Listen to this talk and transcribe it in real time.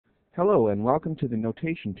Hello and welcome to the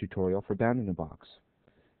notation tutorial for Band in a Box.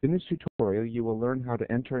 In this tutorial you will learn how to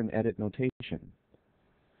enter and edit notation.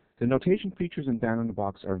 The notation features in Band in a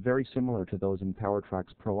Box are very similar to those in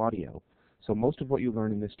PowerTrack's Pro Audio, so most of what you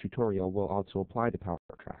learn in this tutorial will also apply to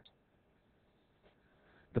PowerTrack.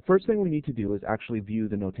 The first thing we need to do is actually view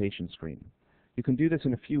the notation screen. You can do this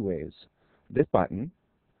in a few ways. This button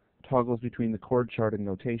toggles between the chord chart and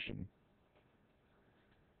notation.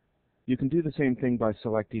 You can do the same thing by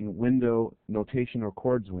selecting Window, Notation or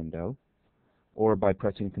Chords window, or by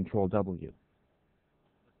pressing Ctrl-W.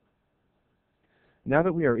 Now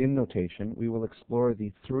that we are in notation, we will explore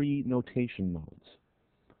the three notation modes.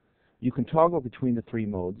 You can toggle between the three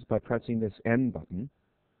modes by pressing this N button.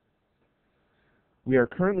 We are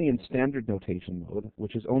currently in standard notation mode,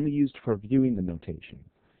 which is only used for viewing the notation.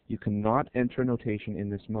 You cannot enter notation in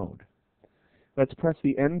this mode. Let's press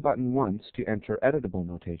the N button once to enter editable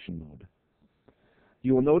notation mode.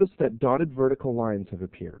 You will notice that dotted vertical lines have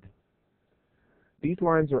appeared. These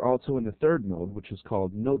lines are also in the third mode, which is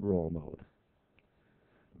called note roll mode.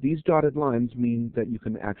 These dotted lines mean that you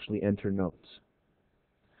can actually enter notes.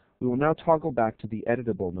 We will now toggle back to the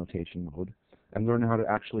editable notation mode and learn how to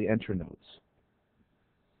actually enter notes.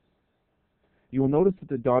 You will notice that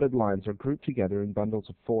the dotted lines are grouped together in bundles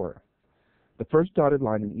of 4. The first dotted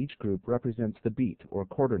line in each group represents the beat, or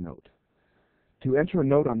quarter note. To enter a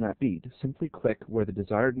note on that beat, simply click where the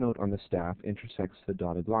desired note on the staff intersects the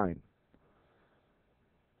dotted line.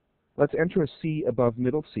 Let's enter a C above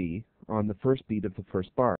middle C on the first beat of the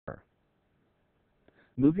first bar.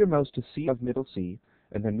 Move your mouse to C above middle C,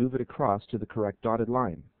 and then move it across to the correct dotted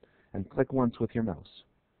line, and click once with your mouse.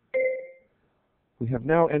 We have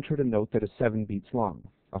now entered a note that is 7 beats long,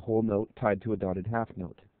 a whole note tied to a dotted half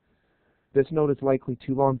note. This note is likely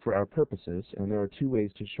too long for our purposes, and there are two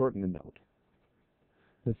ways to shorten the note.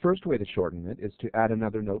 The first way to shorten it is to add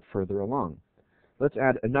another note further along. Let's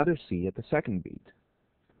add another C at the second beat.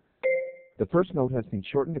 The first note has been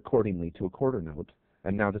shortened accordingly to a quarter note,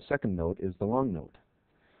 and now the second note is the long note.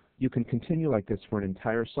 You can continue like this for an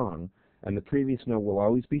entire song, and the previous note will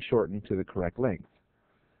always be shortened to the correct length.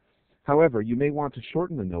 However, you may want to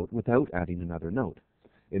shorten the note without adding another note.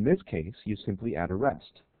 In this case, you simply add a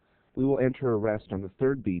rest. We will enter a rest on the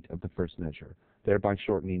third beat of the first measure, thereby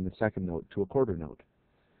shortening the second note to a quarter note.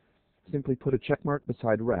 Simply put a check mark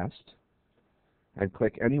beside rest and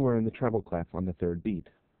click anywhere in the treble clef on the third beat.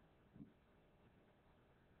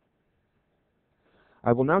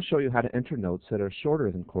 I will now show you how to enter notes that are shorter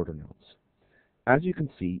than quarter notes. As you can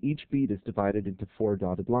see, each beat is divided into 4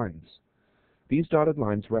 dotted lines. These dotted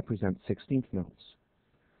lines represent 16th notes.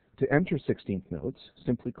 To enter 16th notes,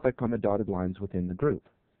 simply click on the dotted lines within the group.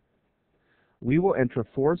 We will enter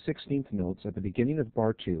 4 16th notes at the beginning of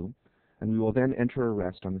bar 2, and we will then enter a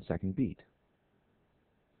rest on the second beat.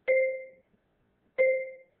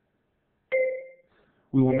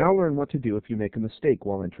 We will now learn what to do if you make a mistake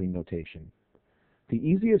while entering notation. The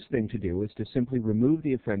easiest thing to do is to simply remove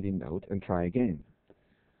the offending note and try again.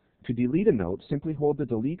 To delete a note, simply hold the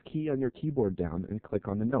delete key on your keyboard down and click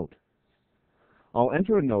on the note. I'll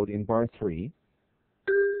enter a note in bar 3.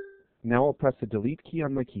 Now I'll press the delete key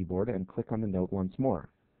on my keyboard and click on the note once more.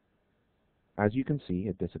 As you can see,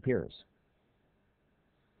 it disappears.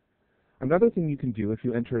 Another thing you can do if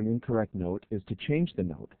you enter an incorrect note is to change the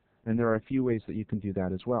note, and there are a few ways that you can do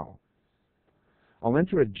that as well. I'll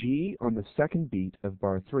enter a G on the second beat of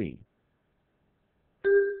bar 3.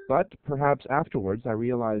 But perhaps afterwards I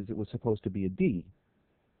realized it was supposed to be a D.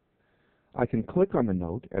 I can click on the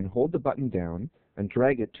note and hold the button down and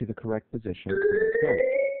drag it to the correct position.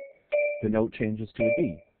 The note changes to a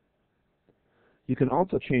D. You can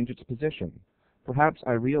also change its position. Perhaps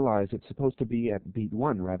I realize it's supposed to be at beat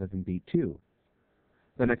 1 rather than beat 2.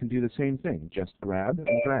 Then I can do the same thing, just grab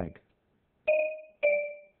and drag.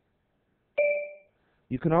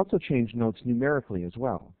 You can also change notes numerically as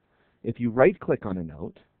well. If you right-click on a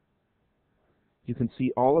note, you can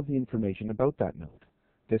see all of the information about that note.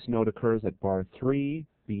 This note occurs at bar 3,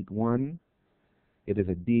 beat 1. It is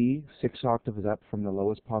a D, 6 octaves up from the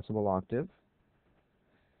lowest possible octave.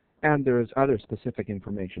 And there is other specific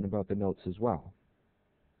information about the notes as well.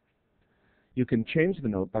 You can change the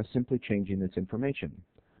note by simply changing this information.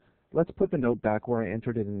 Let's put the note back where I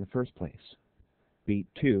entered it in the first place. Beat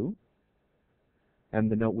 2, and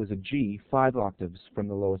the note was a G, 5 octaves from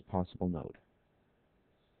the lowest possible note.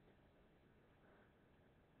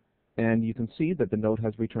 And you can see that the note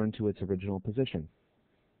has returned to its original position.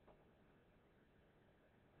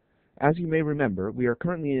 As you may remember, we are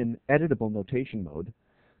currently in editable notation mode,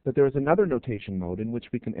 but there is another notation mode in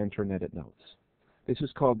which we can enter and edit notes. This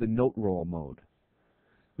is called the note roll mode.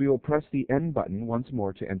 We will press the N button once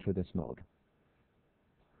more to enter this mode.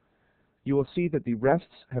 You will see that the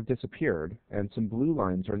rests have disappeared and some blue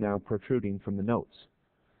lines are now protruding from the notes.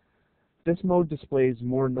 This mode displays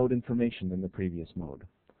more note information than the previous mode.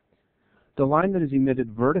 The line that is emitted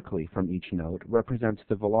vertically from each note represents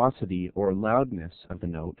the velocity or loudness of the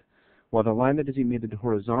note, while the line that is emitted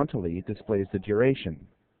horizontally displays the duration.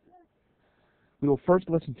 We will first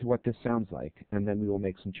listen to what this sounds like, and then we will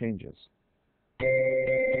make some changes.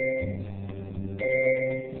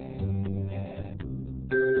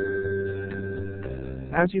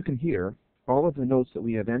 As you can hear, all of the notes that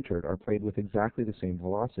we have entered are played with exactly the same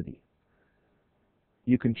velocity.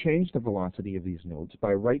 You can change the velocity of these notes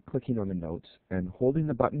by right-clicking on the notes and holding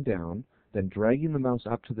the button down, then dragging the mouse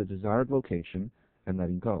up to the desired location and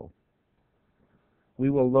letting go. We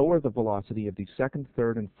will lower the velocity of the second,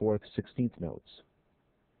 third, and fourth 16th notes.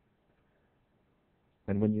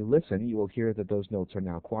 And when you listen, you will hear that those notes are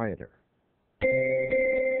now quieter.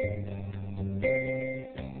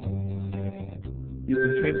 You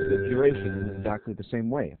can change the duration in exactly the same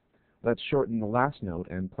way. Let's shorten the last note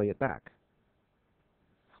and play it back.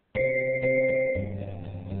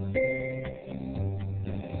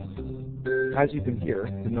 As you can hear,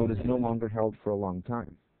 the note is no longer held for a long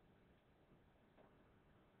time.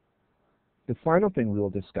 The final thing we will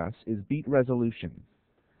discuss is beat resolution.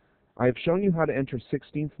 I have shown you how to enter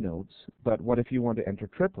 16th notes, but what if you want to enter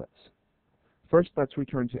triplets? First, let's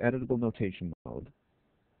return to editable notation mode.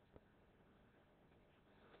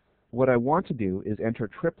 What I want to do is enter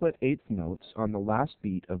triplet 8th notes on the last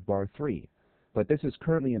beat of bar 3, but this is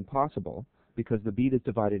currently impossible because the beat is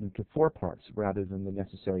divided into 4 parts rather than the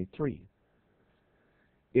necessary 3.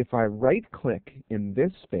 If I right-click in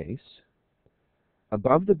this space,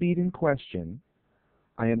 above the beat in question,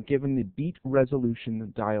 I am given the beat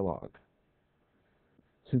resolution dialog.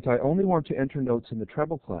 Since I only want to enter notes in the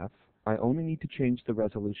treble clef, I only need to change the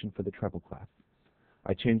resolution for the treble clef.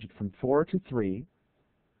 I change it from 4 to 3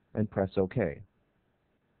 and press OK.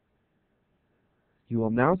 You will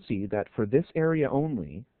now see that for this area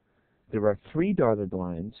only, there are 3 dotted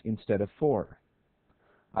lines instead of 4.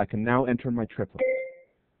 I can now enter my triplet.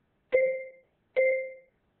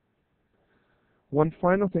 One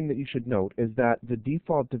final thing that you should note is that the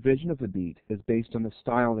default division of the beat is based on the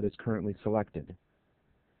style that is currently selected.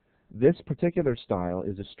 This particular style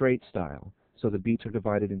is a straight style, so the beats are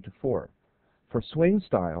divided into 4. For swing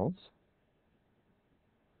styles,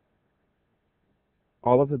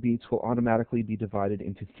 all of the beats will automatically be divided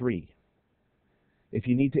into 3. If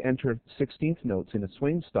you need to enter 16th notes in a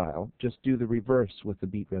swing style, just do the reverse with the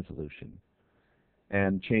beat resolution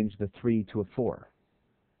and change the 3 to a 4.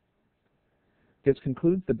 This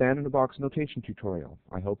concludes the Band-in-a-Box notation tutorial.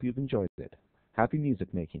 I hope you've enjoyed it. Happy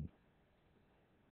music making!